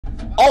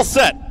All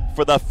set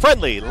for the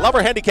Friendly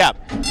Lover Handicap.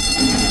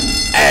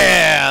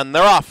 And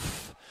they're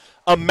off.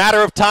 A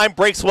Matter of Time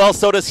breaks well,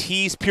 so does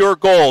He's Pure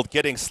Gold.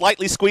 Getting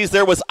slightly squeezed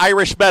there was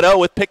Irish Meadow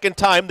with Pick and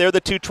Time. They're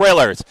the two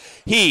trailers.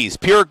 He's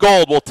Pure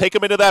Gold will take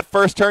him into that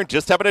first turn.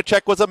 Just having to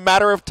check was A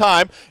Matter of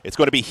Time. It's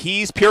going to be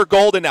He's Pure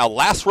Gold and now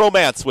Last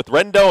Romance with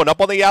Rendon up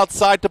on the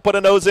outside to put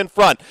a nose in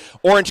front.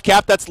 Orange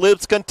Cap, that's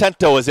Lives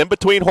Contento, is in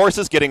between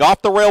horses. Getting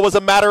off the rail was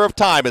A Matter of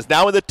Time. Is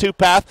now in the two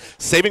path.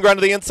 Saving ground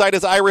to the inside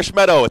is Irish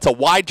Meadow. It's a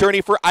wide journey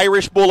for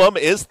Irish Bullum.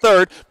 Is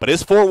third, but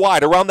is four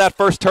wide around that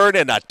first turn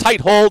and a tight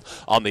hold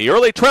on the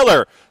early trailer.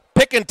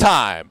 Pick and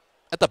Time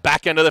at the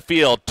back end of the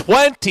field.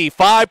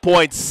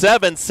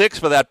 25.76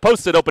 for that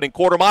posted opening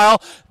quarter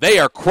mile. They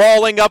are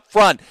crawling up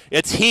front.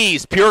 It's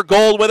He's Pure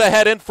Gold with a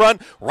head in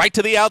front. Right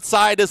to the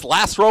outside is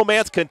Last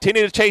Romance.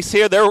 Continue to chase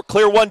here. They're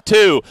clear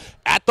 1-2.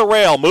 At the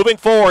rail, moving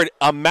forward,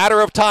 A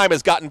Matter of Time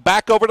has gotten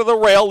back over to the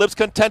rail. Lives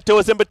Contento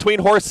is in between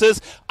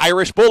horses.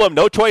 Irish Bullum,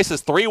 no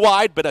choices, three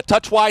wide, but a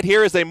touch wide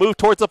here as they move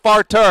towards the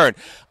far turn.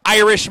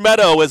 Irish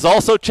Meadow is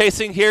also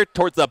chasing here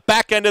towards the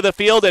back end of the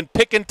field, and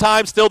Pick and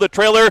Time still the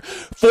trailer.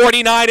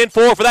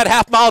 49-4 for that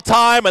half-mile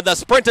time, and the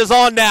sprint is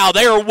on now.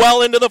 They are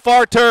well into the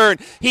far turn.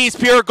 He's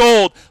Pure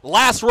Gold,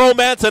 Last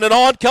Romance, and an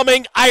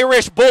oncoming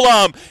Irish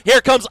Bullum.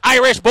 Here comes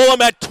Irish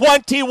Bullum at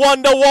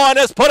 21-1.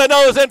 Has put a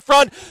nose in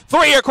front.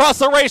 Three across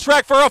the racetrack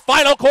for a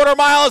final quarter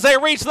mile as they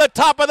reach the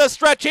top of the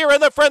stretch here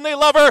in the Friendly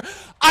Lover.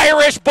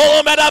 Irish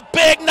Bullum at a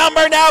big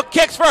number now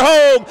kicks for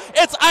home.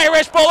 It's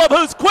Irish Bullum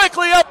who's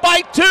quickly up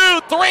by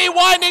 2-3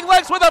 winding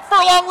legs with a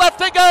furlong left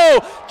to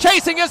go.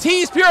 Chasing is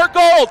He's Pure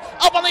Gold.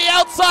 Up on the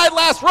outside,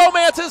 Last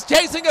Romance is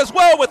chasing as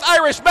well with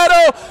Irish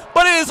Meadow,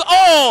 but it is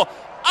all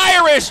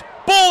Irish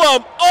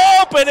Bullum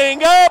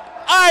opening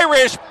up.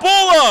 Irish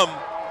Bullum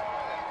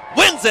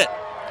wins it.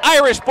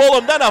 Irish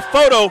Bullum, then a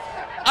photo.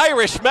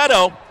 Irish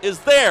Meadow is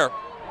there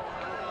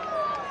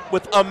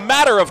with A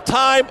Matter of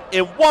Time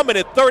in 1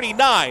 minute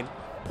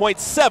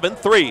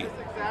 39.73.